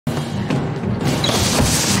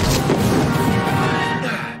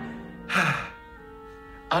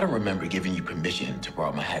I don't remember giving you permission to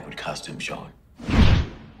borrow my Hagrid costume, Shawn.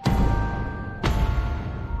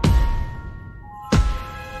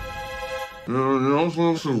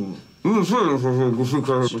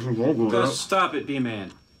 Gus, stop it,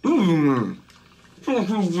 B-Man.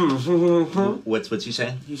 What's he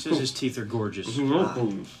saying? He says his teeth are gorgeous.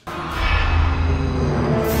 Shawn?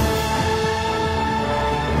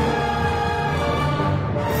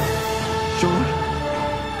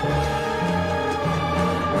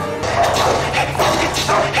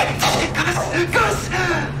 Gus!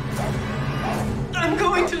 I'm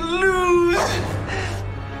going to lose!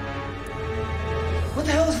 What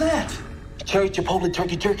the hell is that? Cherry Chipotle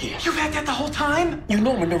turkey jerky. You've had that the whole time? You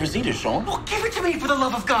know I'm a nervous eater, Shawn. Well, give it to me for the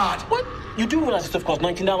love of God! What? You do realize this stuff costs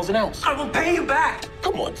 $19 an ounce. I will pay you back!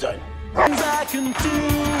 Come on, son. I can do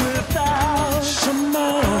without Shawn.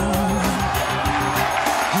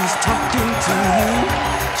 He's talking to you,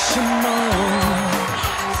 Shawn.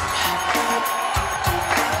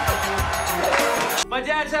 My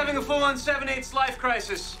dad's having a full-on 7/8 life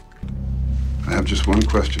crisis. I have just one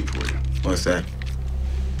question for you. What's that?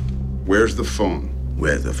 Where's the phone?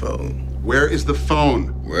 Where's the phone? Where is the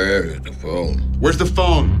phone? Where is the phone? Where's the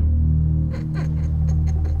phone?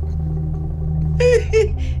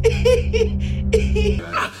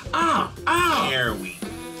 There we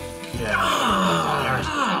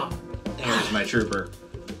go. There's my trooper.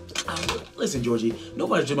 Listen, Georgie,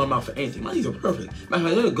 nobody's in my mouth for anything. My teeth are perfect. My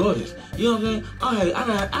hair, they're gorgeous. You know what I'm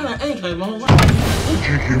saying? I had ink my whole life. Would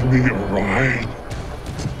you give me a ride?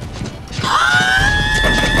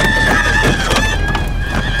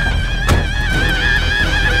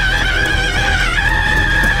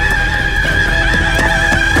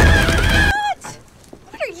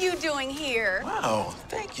 What are you doing here? Wow,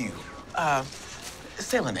 thank you.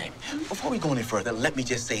 Sailor name, before we go any further, let me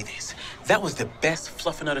just say this. That was the best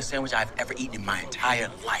fluffernutter sandwich I've ever eaten in my entire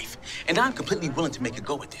life. And I'm completely willing to make a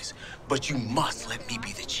go with this. But you must let me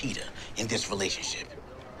be the cheater in this relationship.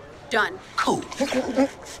 Done. Cool.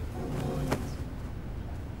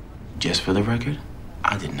 Just for the record,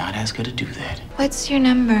 I did not ask her to do that. What's your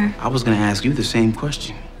number? I was gonna ask you the same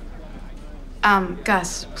question.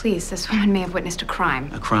 Gus, please, this woman may have witnessed a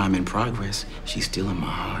crime. A crime in progress. She's still in my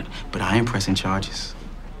heart, but I am pressing charges.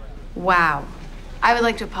 Wow. I would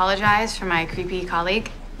like to apologize for my creepy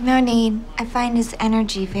colleague. No need. I find his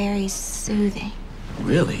energy very soothing.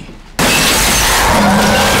 Really?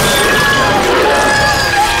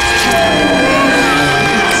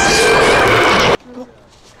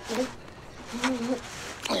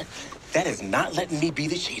 That is not letting me be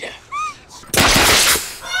the cheater.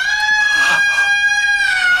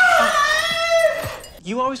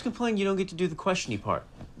 You always complain you don't get to do the questiony part.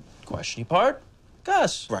 Questiony part?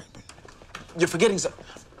 Gus. Right. You're forgetting something.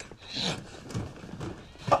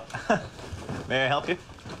 May I help you?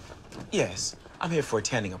 Yes, I'm here for a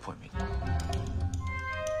tanning appointment.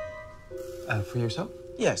 For yourself?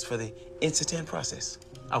 Yes, for the instant process.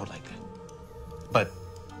 I would like that. But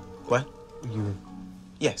What? you...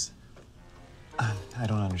 Yes. I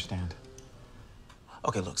don't understand.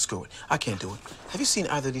 Okay, look, screw it. I can't do it. Have you seen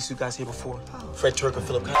either of these two guys here before? Fred Turk or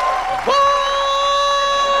Philip Con-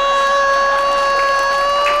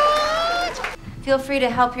 Feel free to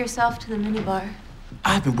help yourself to the minibar.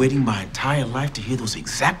 I've been waiting my entire life to hear those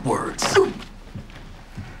exact words.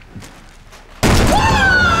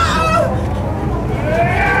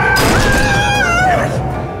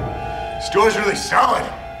 Store's really solid.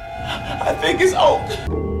 I think it's oak.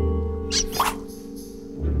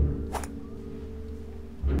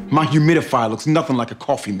 My humidifier looks nothing like a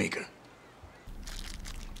coffee maker.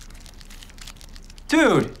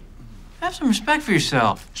 Dude, have some respect for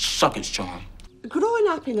yourself. Suck it, Shawn. Growing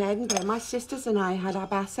up in Edinburgh, my sisters and I had a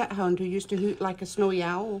basset hound who used to hoot like a snowy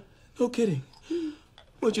owl. No kidding.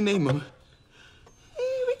 What'd you name him?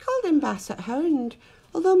 We called him Basset Hound,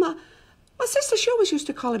 although my sister, she always used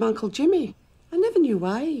to call him Uncle Jimmy. I never knew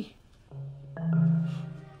why.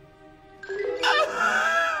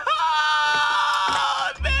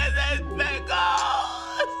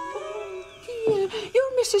 Dear,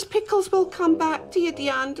 your Mrs. Pickles will come back to you,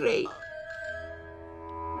 DeAndre.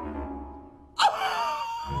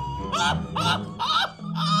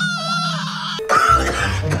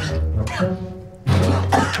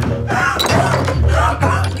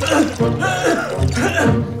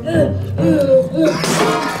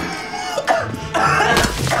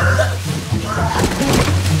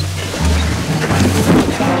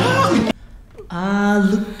 I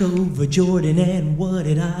looked over Jordan and what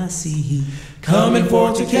did I see? Coming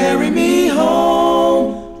for to carry me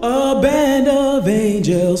home. A band of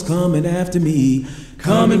angels coming after me.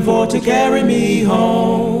 Coming for to carry me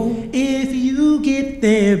home. If you to get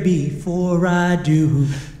there before I do.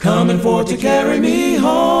 Coming for to carry me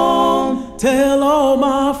home. Tell all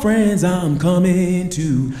my friends I'm coming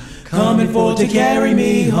too. Coming for to carry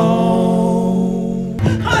me home.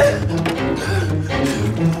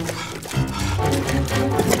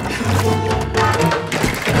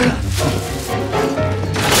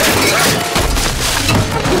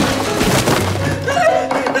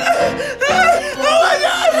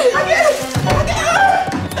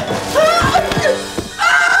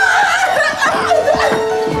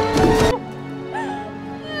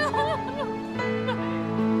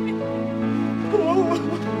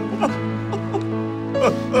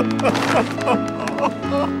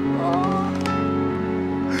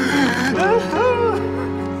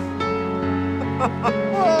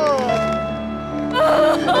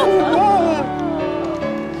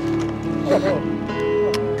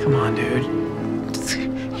 Come on, dude.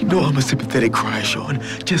 You know I'm a sympathetic cry, Shawn.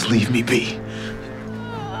 Just leave me be.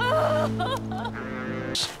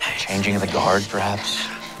 Changing of the guard, perhaps?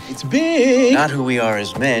 It's big. Not who we are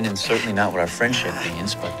as men, and certainly not what our friendship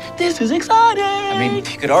means, but... This is exciting. I mean,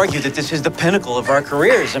 you could argue that this is the pinnacle of our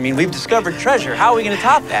careers. I mean, we've discovered treasure. How are we going to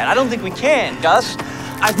top that? I don't think we can, Gus.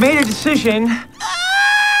 I've made a decision.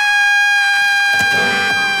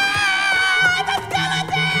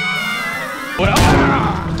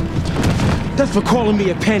 That's for calling me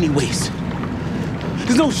a panty waist.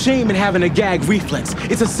 There's no shame in having a gag reflex.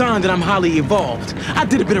 It's a sign that I'm highly evolved. I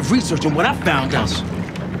did a bit of research on what I found out.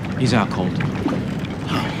 He's out cold. No,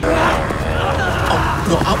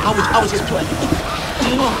 I was just playing.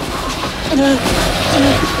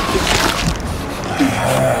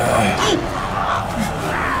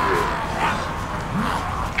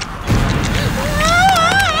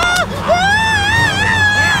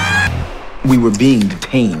 We were being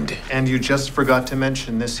detained. And you just forgot to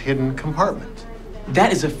mention this hidden compartment.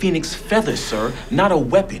 That is a phoenix feather, sir, not a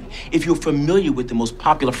weapon. If you're familiar with the most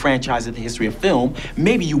popular franchise in the history of film,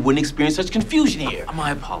 maybe you wouldn't experience such confusion here.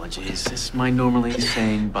 My apologies. This my normally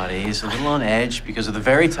sane buddy is a little on edge because of the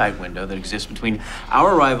very tight window that exists between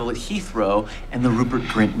our arrival at Heathrow and the Rupert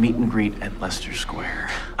Grint meet and greet at Leicester Square.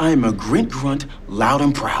 I am a Grint grunt, loud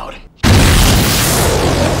and proud.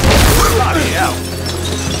 Bloody hell.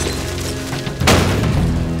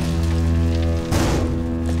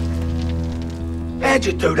 How'd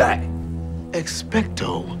you do that?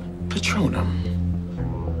 Expecto Patronum.